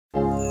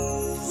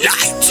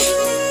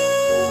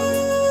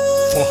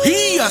For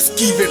he has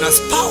given us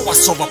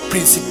powers over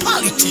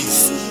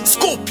principalities,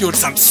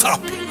 scorpions and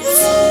serpents.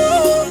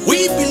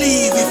 We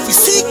believe if we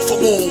seek for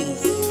more,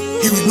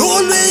 he will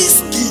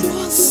always give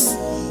us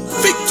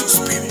victor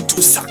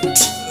spiritus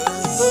sancti.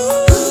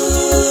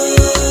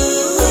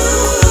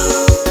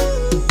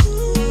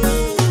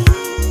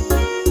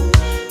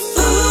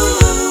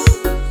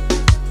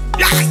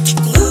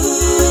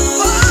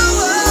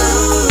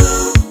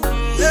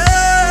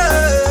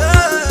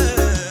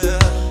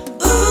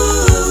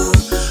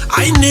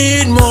 I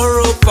need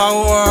more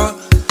power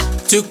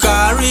to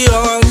carry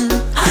on.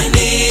 I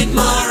need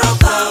more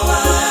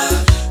power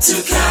to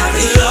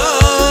carry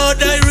on. Lord,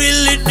 I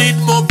really need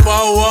more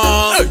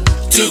power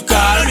to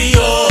carry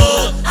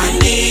on. I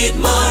need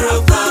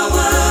more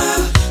power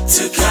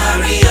to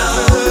carry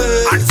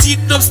on.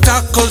 Unseen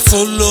obstacles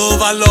all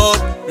over,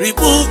 Lord,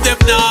 remove them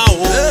now.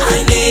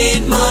 I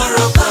need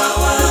more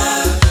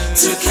power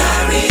to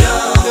carry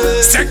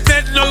on.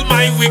 Strengthen all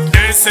my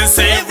weaknesses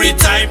every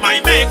time I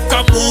make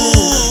a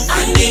move.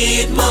 I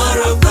need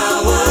more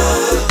power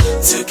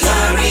to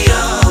carry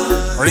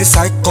on.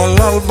 Recycle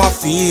all my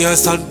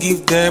fears and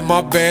give them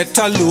a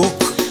better look.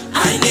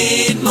 I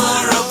need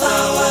more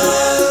power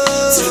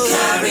to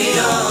carry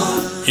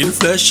on. In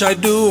flesh I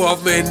do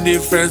have many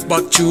friends,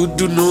 but you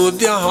do know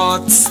their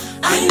hearts.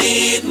 I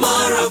need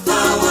more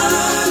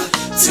power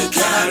to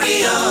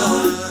carry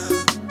on.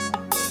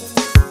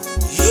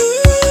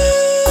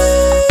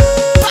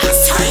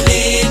 I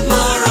need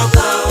more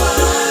power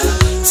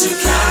to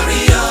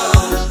carry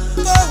on.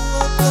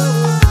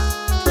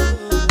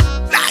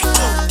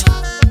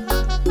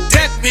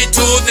 Take me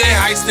to the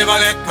heights, never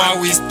let my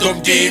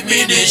wisdom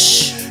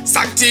diminish.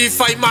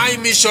 Sanctify my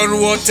mission,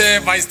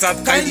 whatever I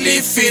start, kindly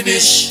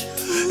finish.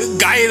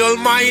 Guide all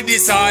my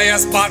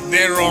desires, but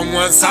the wrong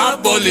ones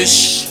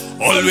abolish.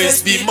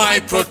 Always be my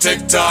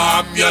protector,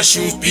 I'm your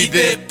shoes, be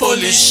the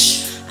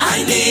polish.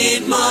 I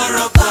need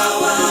more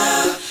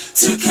power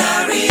to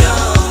carry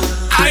on.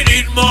 I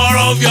need more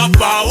of your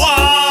power,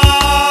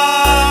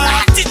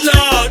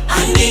 Lord.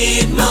 I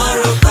need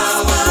more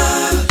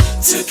power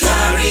to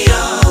carry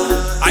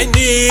on. I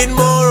need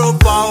more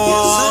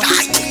power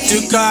to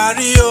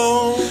carry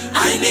on.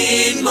 I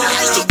need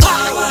more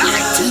power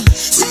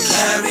to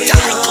carry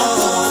on.